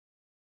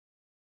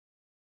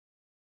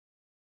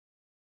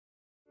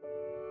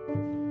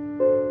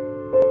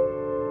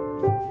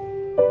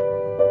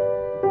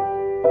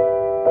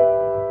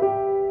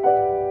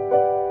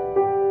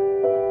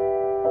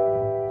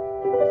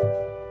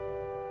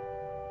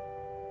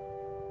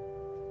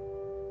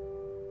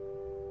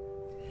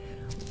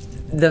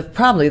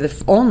Probably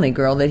the only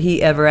girl that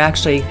he ever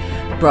actually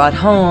brought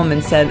home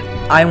and said,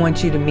 I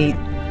want you to meet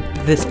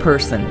this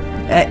person.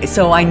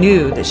 So I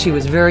knew that she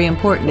was very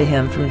important to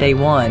him from day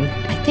one.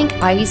 I think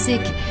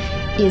Isaac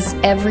is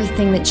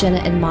everything that Jenna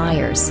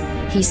admires.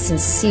 He's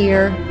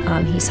sincere,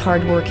 he's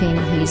hardworking,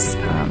 he's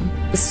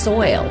the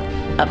soil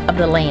of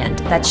the land.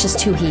 That's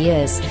just who he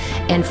is.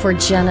 And for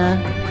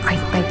Jenna,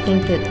 I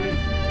think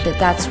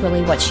that's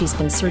really what she's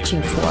been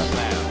searching for.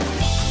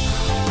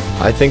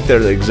 I think they're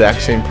the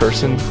exact same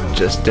person,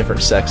 just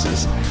different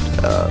sexes.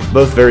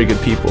 Both very good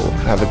people,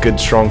 have a good,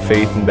 strong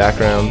faith and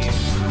background,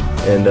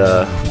 and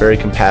very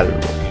compatible.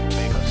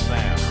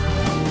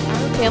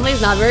 Our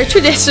family's not very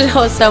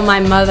traditional, so my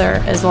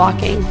mother is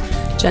walking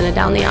Jenna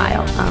down the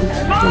aisle.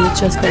 And it's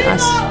just been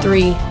us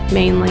three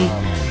mainly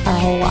our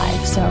whole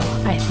life, so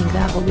I think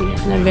that will be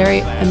a very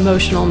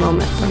emotional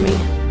moment for me.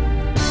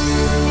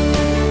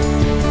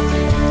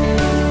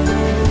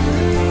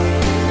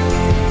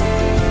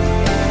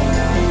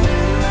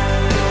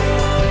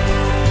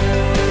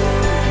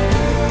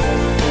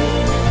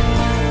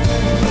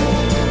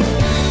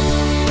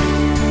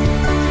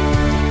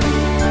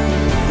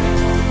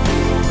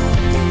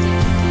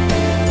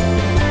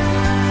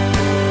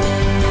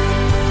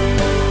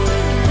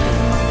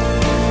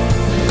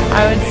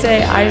 I would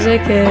say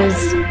Isaac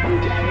is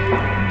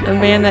a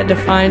man that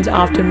defines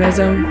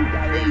optimism,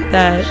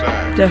 that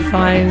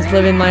defines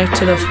living life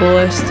to the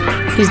fullest.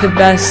 He's the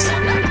best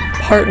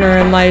partner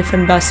in life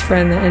and best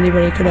friend that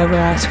anybody could ever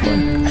ask for.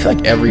 I feel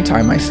like every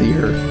time I see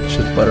her, she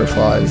has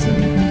butterflies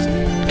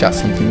and got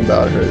something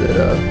about her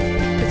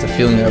that it's a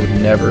feeling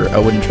that I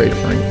wouldn't trade it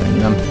for anything.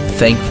 And I'm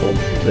thankful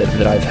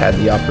that I've had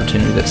the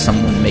opportunity that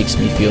someone makes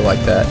me feel like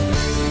that.